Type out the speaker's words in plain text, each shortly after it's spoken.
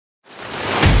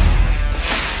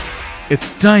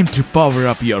It's time to power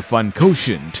up your fun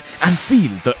quotient and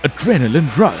feel the adrenaline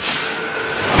rush.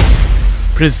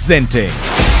 Presenting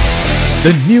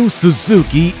the new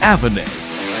Suzuki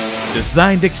Avenis,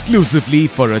 designed exclusively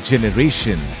for a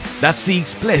generation that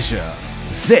seeks pleasure,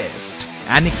 zest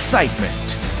and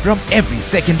excitement from every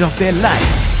second of their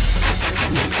life.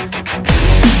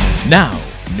 Now,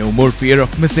 no more fear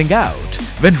of missing out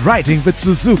when riding with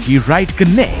Suzuki Ride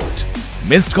Connect.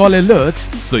 Missed call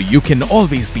alerts so you can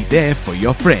always be there for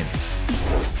your friends.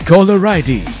 Caller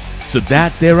ID so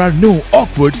that there are no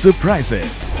awkward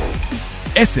surprises.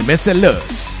 SMS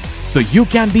alerts so you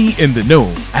can be in the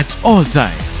know at all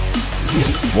times.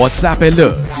 WhatsApp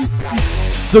alerts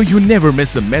so you never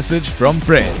miss a message from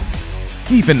friends.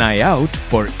 Keep an eye out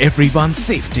for everyone's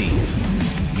safety.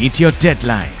 Meet your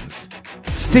deadlines.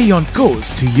 Stay on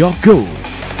course to your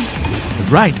goals.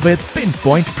 Ride with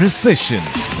pinpoint precision.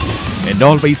 And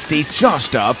always stay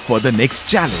charged up for the next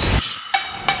challenge.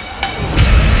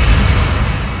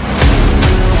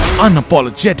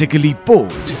 Unapologetically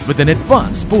bold with an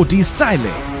advanced sporty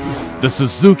styling, the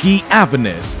Suzuki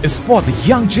Avenis is for the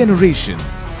young generation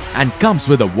and comes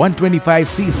with a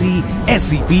 125cc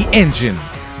SCP engine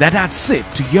that adds zip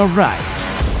to your ride.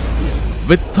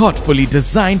 With thoughtfully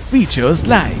designed features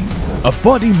like a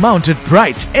body-mounted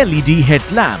bright LED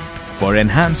headlamp for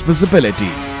enhanced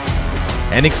visibility,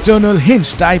 an external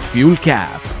hinge-type fuel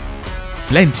cap,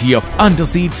 plenty of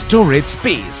underseat storage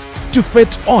space to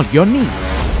fit all your needs,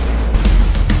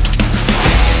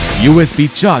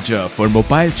 USB charger for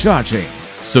mobile charging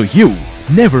so you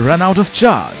never run out of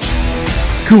charge,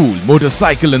 cool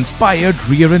motorcycle-inspired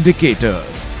rear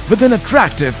indicators with an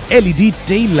attractive LED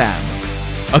tail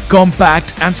lamp, a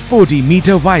compact and sporty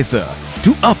meter visor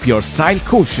to up your style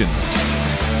quotient,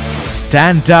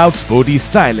 standout sporty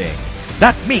styling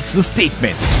that makes a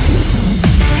statement,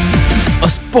 a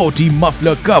sporty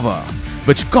muffler cover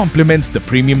which complements the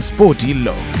premium sporty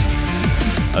look,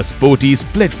 a sporty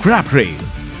split grab rail.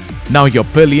 Now your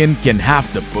pillion can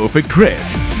have the perfect grip,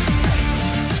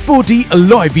 sporty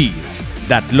alloy wheels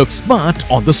that look smart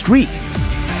on the streets,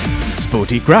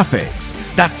 sporty graphics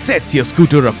that sets your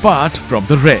scooter apart from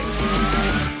the rest,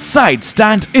 side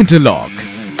stand interlock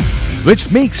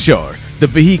which makes sure the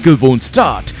vehicle won't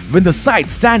start when the side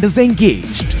stand is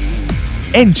engaged,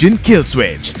 engine kill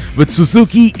switch with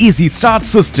Suzuki Easy Start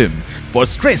system for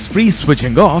stress-free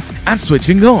switching off and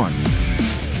switching on,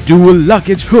 dual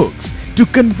luggage hooks to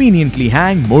conveniently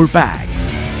hang more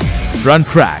bags,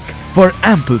 front rack for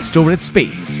ample storage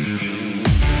space,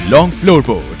 long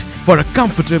floorboard for a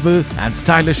comfortable and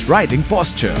stylish riding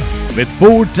posture with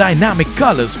 4 dynamic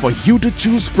colors for you to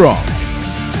choose from.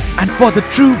 And for the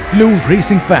true blue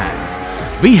racing fans,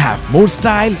 we have more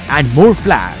style and more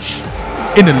flash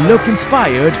in a look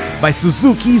inspired by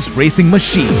Suzuki's racing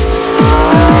machines.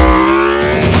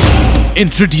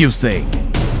 Introducing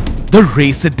the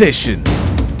Race Edition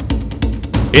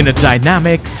in a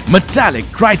dynamic metallic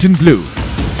Triton blue.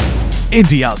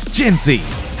 India's Gen Z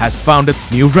has found its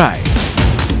new ride.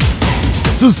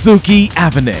 Suzuki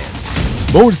Avenis.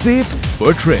 More zip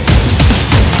per trip.